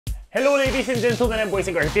Hello ladies and gentlemen and boys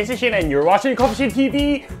and girls, this is Shin and you're watching CoffeeShin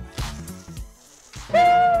TV.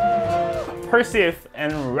 Perceive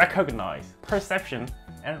and recognize. Perception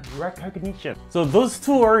and recognition. So those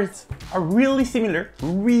two words are really similar,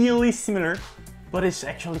 but it's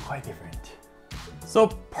actually quite different. So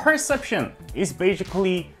perception is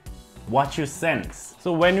basically what you sense.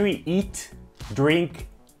 So when we eat, drink,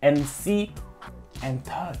 and see, and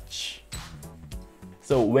touch.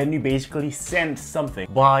 So when you basically sense something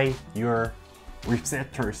by your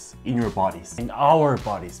receptors in your bodies, in our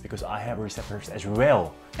bodies, because I have receptors as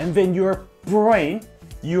well. And then your brain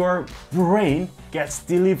gets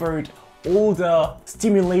delivered all the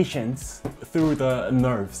stimulations through the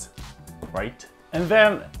nerves, right? And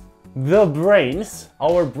then the brains,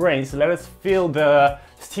 our brains, let us feel the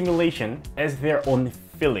stimulation as their own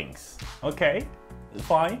feelings. Okay,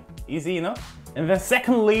 fine, easy enough. And then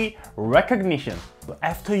secondly, recognition. So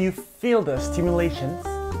after you feel the stimulations,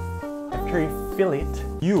 after you feel it,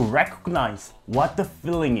 you recognize what the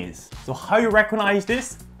feeling is. So how you recognize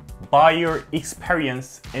this? By your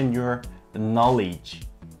experience and your knowledge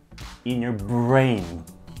in your brain.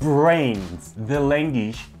 Brains, the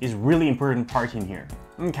language is really important part in here.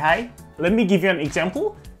 Okay, let me give you an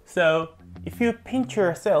example. So if you pinch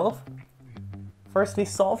yourself, firstly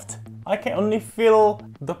soft, I can only feel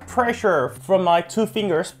the pressure from my two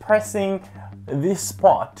fingers pressing this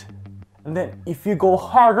spot. And then if you go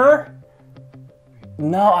harder,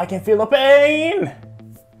 now I can feel the pain.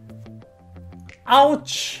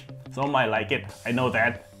 Ouch! Some might like it, I know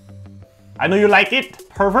that. I know you like it,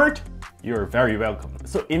 pervert. You're very welcome.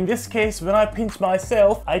 So in this case, when I pinch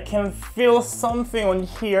myself, I can feel something on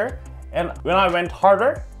here. And when I went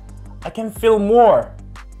harder, I can feel more.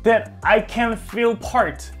 That I can feel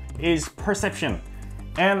part is perception.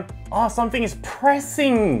 And something is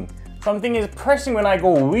pressing. Something is pressing when I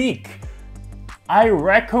go weak. I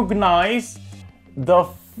recognize the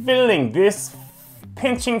feeling. This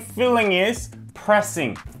pinching feeling is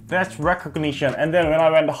pressing. That's recognition. And then when I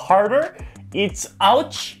went harder, it's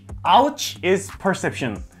ouch. Ouch is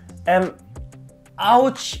perception. And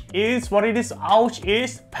ouch is what it is. Ouch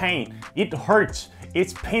is pain. It hurts.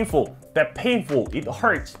 It's painful. That painful, it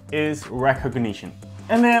hurts is recognition.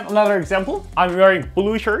 And then another example, I'm wearing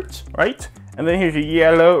blue shirt, right? And then here's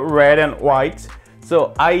yellow, red, and white.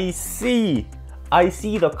 So I see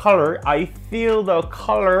the color, I feel the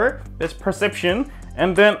color, that's perception.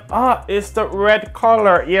 And then, it's the red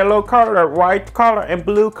color, yellow color, white color, and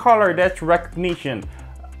blue color, that's recognition.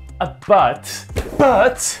 But,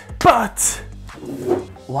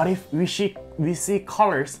 what if we see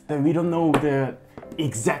colors that we don't know the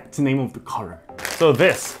exact name of the color? So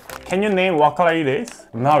this, can you name what color it is?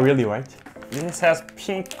 Not really, right? This has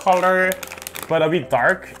pink color, but a bit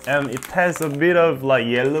dark, and it has a bit of like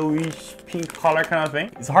yellowish pink color kind of thing.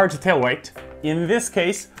 It's hard to tell, right? In this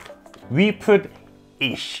case, we put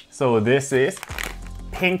ish. So this is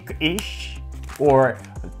pink-ish or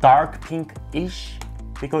dark pink-ish,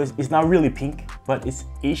 because it's not really pink, but it's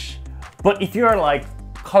ish. But if you're like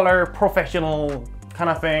color professional kind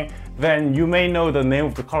of thing, then you may know the name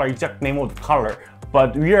of the color, exact name of the color.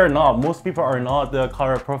 But we are not, most people are not the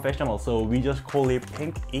color professional, so we just call it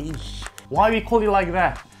pink-ish. Why we call it like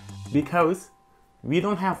that? Because we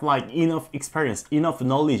don't have like enough experience, enough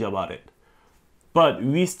knowledge about it. But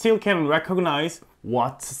we still can recognize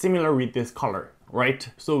what's similar with this color, right?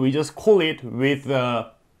 So we just call it with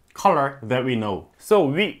the color that we know. So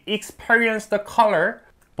we experience the color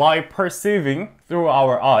by perceiving through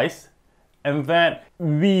our eyes, and then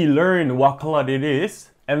we learn what color it is.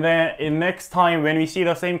 And then in next time when we see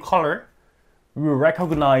the same color, we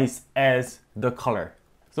recognize as the color.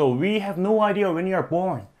 So we have no idea when you are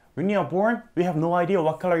born. When you are born, we have no idea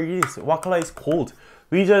what color it is, what color is called.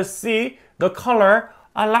 We just see the color.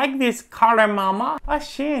 I like this color, mama.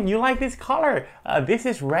 Shin, you like this color. This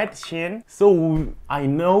is red, Shin. So I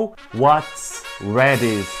know what red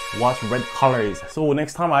is, what red color is. So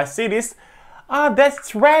next time I see this,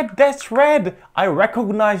 that's red, that's red. I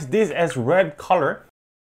recognize this as red color.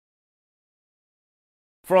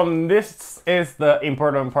 From this is the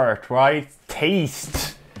important part, right?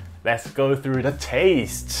 Taste. Let's go through the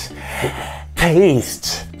taste.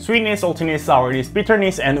 Taste. Sweetness, saltiness, sourness,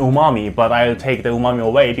 bitterness, and umami. But I'll take the umami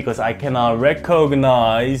away because I cannot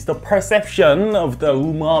recognize the perception of the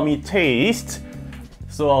umami taste.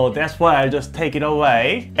 So that's why I just take it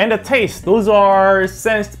away. And the taste, those are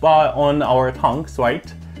sensed on our tongues,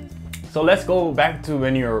 right? So let's go back to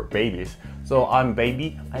when you're babies. So I'm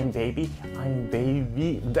baby, I'm baby, I'm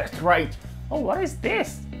baby. That's right. Oh, what is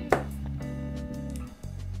this?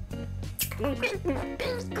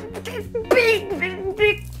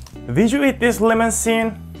 Did you eat this lemon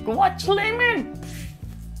scene? Watch lemon.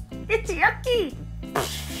 It's yucky.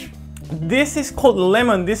 This is called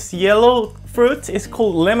lemon. This yellow fruit is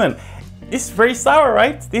called lemon. It's very sour,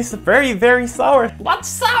 right? This is very, very sour. What's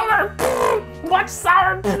sour? What's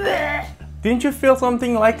sour? Didn't you feel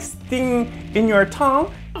something like sting in your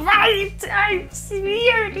tongue? Right, it's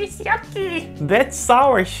weird, it's yucky. That's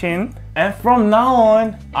sour, Shin. And from now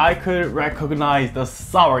on, I could recognize the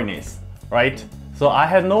sourness, right? So I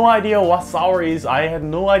had no idea what sour is. I had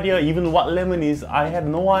no idea even what lemon is. I had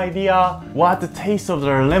no idea what the taste of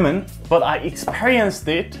the lemon, but I experienced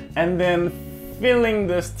it and then feeling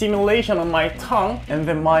the stimulation on my tongue, and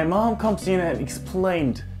then my mom comes in and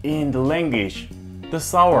explained in the language the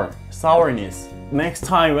sourness. Next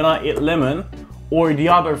time when I eat lemon or the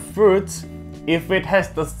other fruits, if it has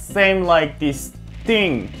the same like this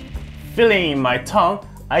sting feeling in my tongue,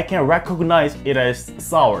 I can recognize it as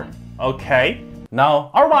sour. Okay?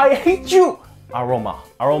 Now, Aroma, I hate you!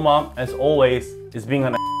 Aroma, as always, is being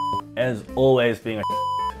an as always being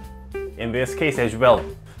a in this case as well.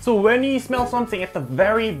 So when you smell something at the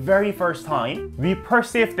very, very first time, we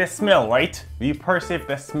perceive the smell, right? We perceive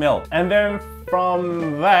the smell. And then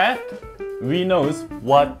from that, we know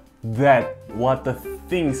what the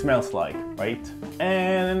thing smells like, right?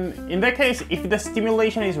 And in that case, if the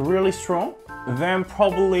stimulation is really strong, then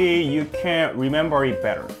probably you can remember it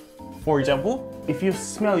better. For example, if you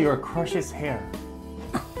smell your crush's hair,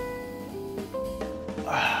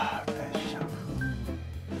 that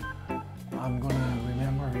shampoo, I'm gonna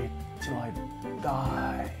remember it till I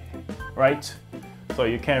die, right? So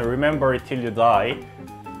you can remember it till you die,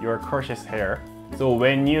 your crush's hair. So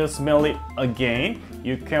when you smell it again,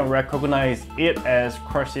 you can recognize it as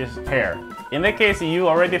crush's hair. In that case, you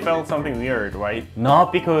already felt something weird, right?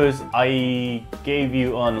 Not because I gave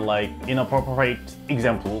you an like inappropriate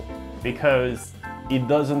example, because it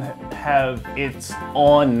doesn't have its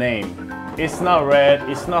own name. It's not red,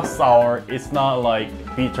 it's not sour, it's not like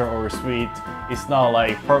bitter or sweet, it's not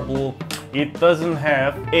like purple. It doesn't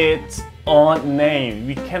have its own name.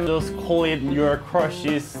 We can just call it your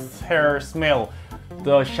crush's hair smell,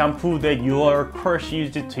 the shampoo that your crush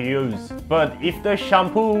used to use. But if the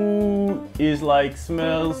shampoo is like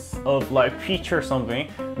smells of like peach or something,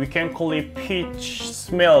 we can call it peach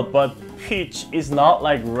smell, but peach is not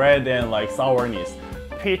like red and like sourness.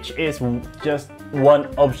 Peach is just one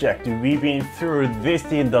object. We've been through this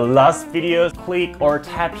in the last videos. Click or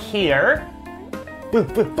tap here.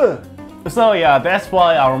 So yeah, that's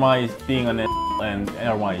why Aroma is being an and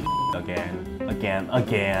Aroma is again.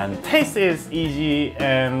 Taste is easy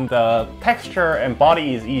and the texture and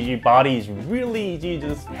body is easy. Body is really easy,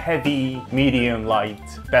 just heavy, medium, light.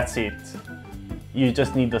 That's it. You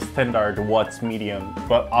just need the standard what's medium.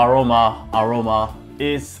 But Aroma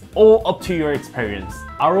is all up to your experience.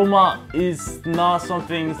 Aroma is not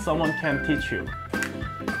something someone can teach you.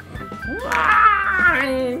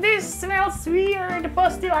 This smells weird, but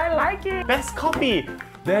still I like it. That's coffee.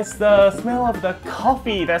 That's the smell of the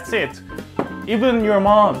coffee. That's it. Even your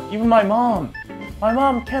mom, even my mom. My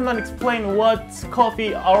mom cannot explain what's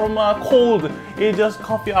coffee aroma called. It's just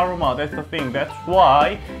coffee aroma. That's the thing. That's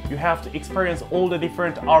why you have to experience all the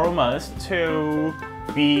different aromas to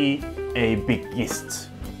be a biggest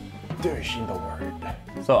dish in the world.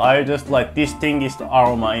 So I just like distinguish the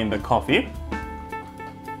aroma in the coffee.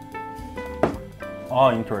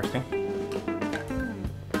 Oh, interesting.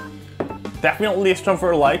 Definitely stone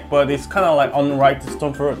fruit like, but it's kind of like unripe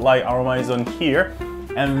stone fruit like aroma is on here.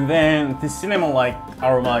 And then the cinnamon like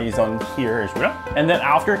aroma is on here as well. And then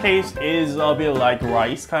aftertaste is a bit like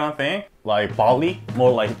rice kind of thing, like barley,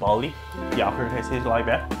 more like barley. The aftertaste is like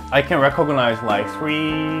that. I can recognize like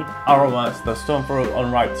 3 aromas: the stone fruit,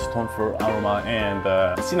 unripe stone fruit aroma, and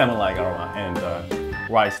the cinnamon like aroma, and the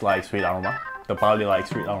rice like sweet aroma, the barley like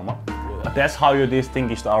sweet aroma. That's how you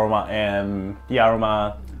distinguish the aroma, and the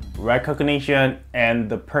aroma recognition and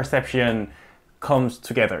the perception comes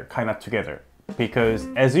together, kind of together. Because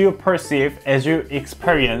as you perceive, as you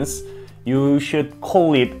experience, you should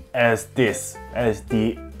call it as this, as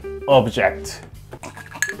the object.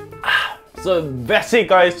 So that's it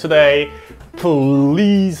guys today.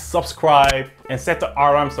 Please subscribe and set the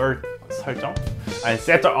alarm and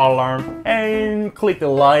set the alarm and click the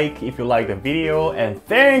like if you like the video, and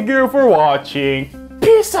thank you for watching.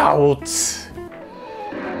 Peace out.